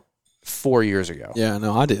out 4 years ago. Yeah,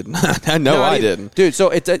 no, I didn't. I didn't. Dude,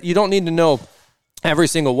 so you don't need to know every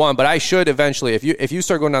single one, but I should eventually, if you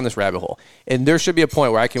start going down this rabbit hole, and there should be a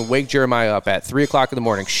point where I can wake Jeremiah up at 3 o'clock in the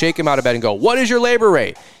morning, shake him out of bed and go, what is your labor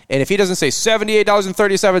rate? And if he doesn't say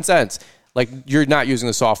 $78.37, like, you're not using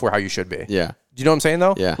the software how you should be. Yeah. Do you know what I'm saying,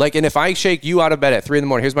 though? Yeah. Like, and if I shake you out of bed at 3 in the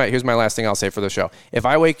morning, here's my last thing I'll say for the show. If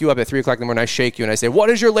I wake you up at 3 o'clock in the morning, I shake you and I say, what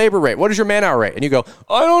is your labor rate? What is your man hour rate? And you go,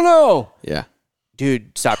 I don't know. Yeah.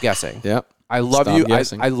 Dude, stop guessing. Yep. I love Stop you.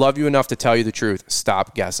 guessing. I love you enough to tell you the truth.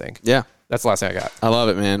 Stop guessing. Yeah. That's the last thing I got. I love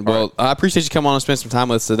it, man. Well, I appreciate you coming on and spend some time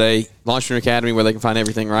with us today. Launchpreneur Academy, where they can find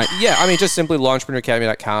everything, right? Yeah, I mean, just simply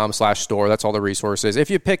launchpreneuracademy.com/store. That's all the resources. If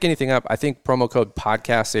you pick anything up, I think promo code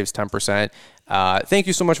podcast saves 10%. Thank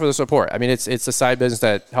you so much for the support. I mean, it's a side business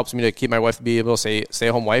that helps me to keep my wife, be able to stay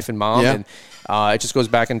at home wife and mom, and it just goes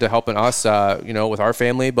back into helping us, with our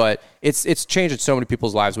family. But it's changed so many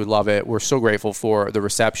people's lives. We love it. We're so grateful for the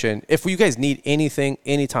reception. If you guys need anything,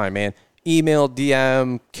 anytime, man, email,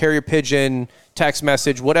 DM, carrier pigeon, text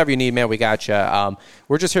message, whatever you need, man, we got you.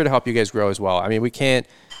 We're just here to help you guys grow as well. I mean,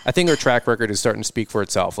 I think our track record is starting to speak for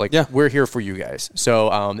itself. We're here for you guys.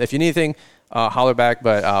 So if you need anything, holler back.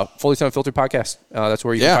 But Fully Tone Filtered Podcast, that's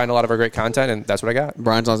where you can find a lot of our great content, and that's what I got.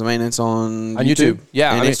 Brian's on maintenance on YouTube.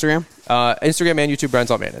 Yeah. And Instagram? Instagram and YouTube,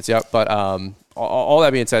 Brian's on maintenance. Yep. But all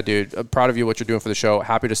that being said, dude, proud of you, what you're doing for the show.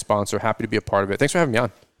 Happy to sponsor. Happy to be a part of it. Thanks for having me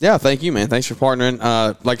on. Yeah, thank you, man. Thanks for partnering.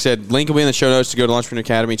 Like I said, link will be in the show notes to go to Launchpreneur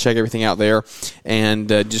Academy, check everything out there, and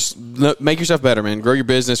just make yourself better, man. Grow your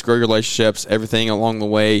business, grow your relationships, everything along the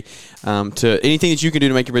way. To anything that you can do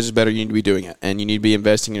to make your business better, you need to be doing it, and you need to be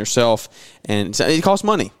investing in yourself. And it costs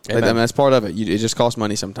money. I mean, that's part of it. It just costs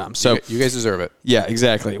money sometimes. So you guys deserve it. Yeah,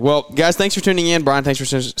 exactly. Well, guys, thanks for tuning in. Brian, thanks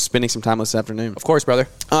for spending some time this afternoon. Of course, brother.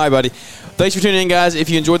 All right, buddy. Thanks for tuning in, guys. If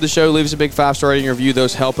you enjoyed the show, leave us a big 5-star rating review.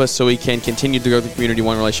 Those help us so we can continue to grow the community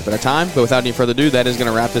one relationship at a time. But without any further ado, that is going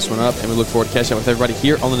to wrap this one up, and we look forward to catching up with everybody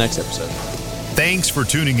here on the next episode. Thanks for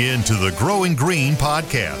tuning in to the Growing Green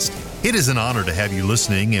podcast. It is an honor to have you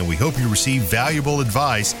listening, and we hope you receive valuable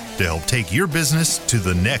advice to help take your business to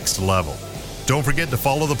the next level. Don't forget to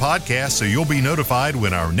follow the podcast so you'll be notified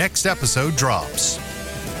when our next episode drops.